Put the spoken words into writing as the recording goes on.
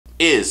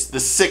is the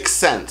 6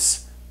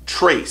 Sense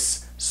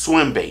Trace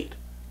Swim Bait,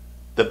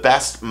 the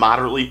best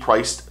moderately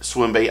priced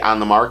swim bait on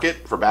the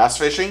market for bass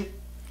fishing?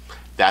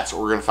 That's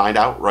what we're going to find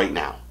out right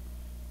now.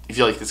 If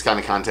you like this kind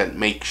of content,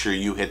 make sure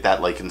you hit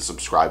that like and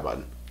subscribe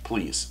button,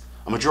 please.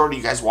 A majority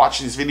of you guys watch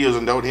these videos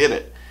and don't hit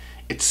it.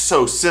 It's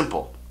so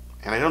simple,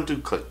 and I don't do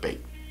clickbait,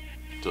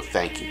 so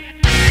thank you.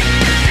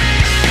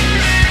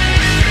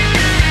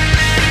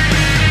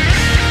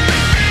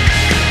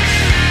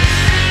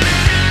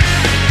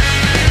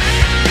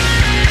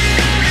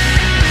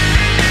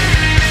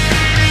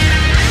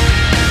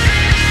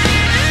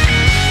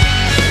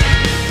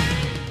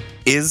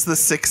 Is the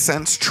 6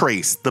 Sense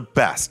Trace the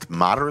best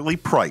moderately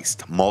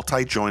priced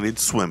multi-jointed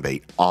swim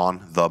bait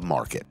on the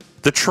market?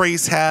 The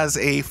Trace has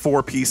a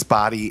 4-piece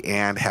body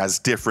and has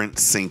different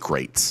sink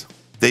rates.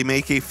 They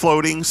make a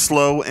floating,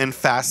 slow, and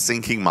fast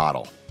sinking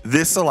model.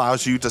 This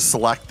allows you to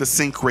select the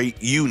sink rate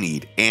you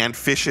need and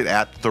fish it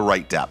at the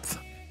right depth.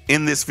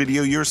 In this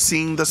video, you're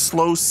seeing the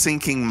slow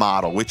sinking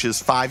model, which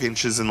is 5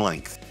 inches in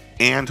length.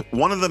 And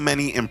one of the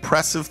many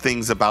impressive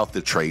things about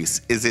the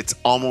Trace is its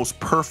almost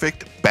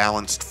perfect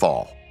balanced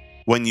fall.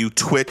 When you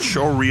twitch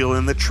or reel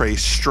in the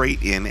Trace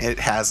straight in, it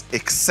has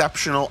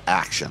exceptional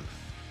action.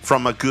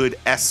 From a good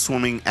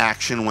S-swimming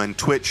action when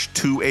twitched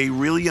to a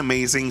really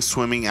amazing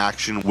swimming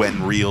action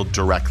when reeled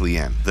directly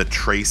in, the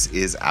Trace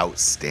is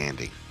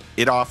outstanding.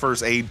 It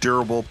offers a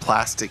durable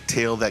plastic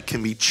tail that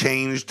can be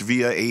changed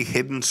via a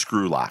hidden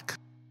screw lock.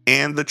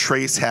 And the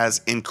Trace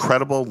has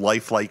incredible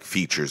lifelike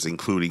features,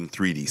 including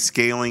 3D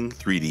scaling,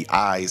 3D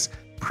eyes,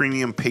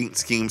 premium paint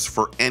schemes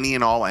for any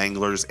and all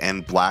anglers,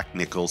 and black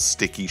nickel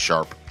sticky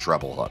sharp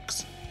treble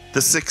hooks.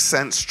 The 6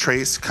 Sense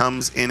Trace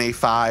comes in a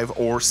 5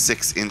 or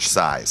 6 inch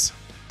size.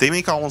 They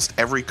make almost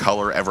every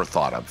color ever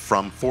thought of,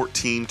 from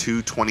 14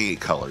 to 28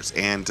 colors,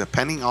 and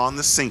depending on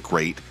the sink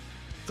rate,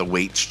 the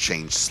weights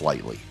change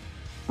slightly.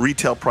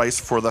 Retail price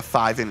for the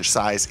 5 inch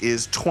size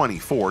is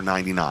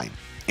 $24.99.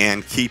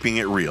 And keeping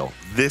it real,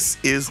 this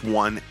is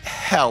one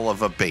hell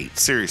of a bait.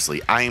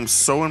 Seriously, I am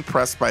so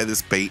impressed by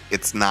this bait,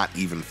 it's not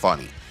even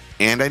funny.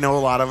 And I know a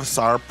lot of us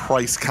are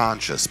price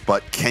conscious,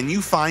 but can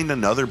you find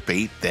another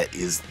bait that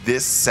is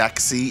this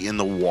sexy in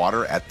the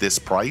water at this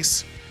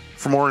price?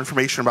 For more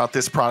information about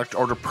this product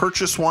or to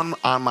purchase one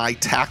on my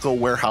Tackle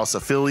Warehouse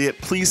affiliate,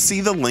 please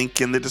see the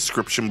link in the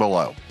description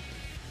below.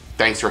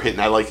 Thanks for hitting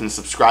that like and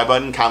subscribe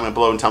button. Comment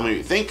below and tell me what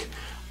you think.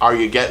 Are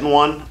you getting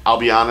one? I'll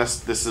be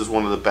honest, this is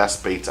one of the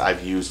best baits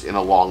I've used in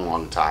a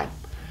long time.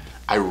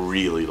 I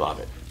really love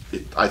it.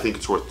 I think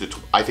it's worth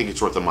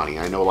the money.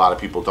 I know a lot of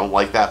people don't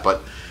like that,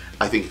 but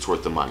I think it's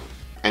worth the money.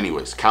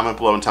 Anyways, comment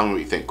below and tell me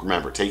what you think.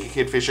 Remember, take a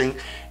kid fishing,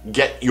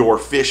 get your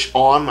fish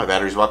on. My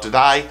battery's about to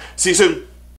die. See you soon.